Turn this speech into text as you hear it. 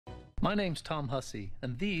My name's Tom Hussie,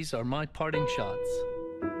 and these are my parting shots.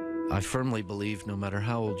 I firmly believe no matter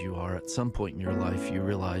how old you are, at some point in your life you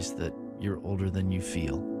realize that you're older than you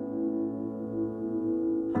feel.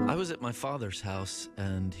 I was at my father's house,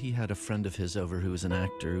 and he had a friend of his over who was an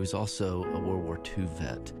actor who's also a World War II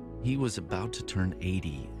vet. He was about to turn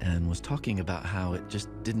 80 and was talking about how it just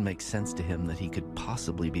didn't make sense to him that he could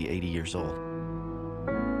possibly be 80 years old.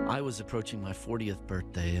 I was approaching my 40th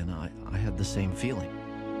birthday, and I had the same feeling.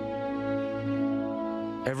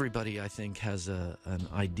 Everybody, I think, has an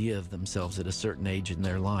idea of themselves at a certain age in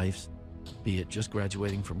their lives, be it just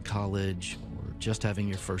graduating from college or just having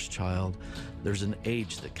your first child. There's an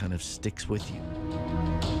age that kind of sticks with you.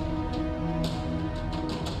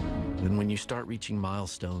 And when you start reaching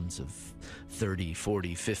milestones of 30,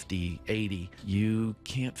 40, 50, 80, you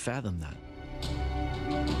can't fathom that.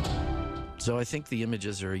 So I think the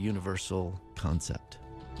images are a universal concept.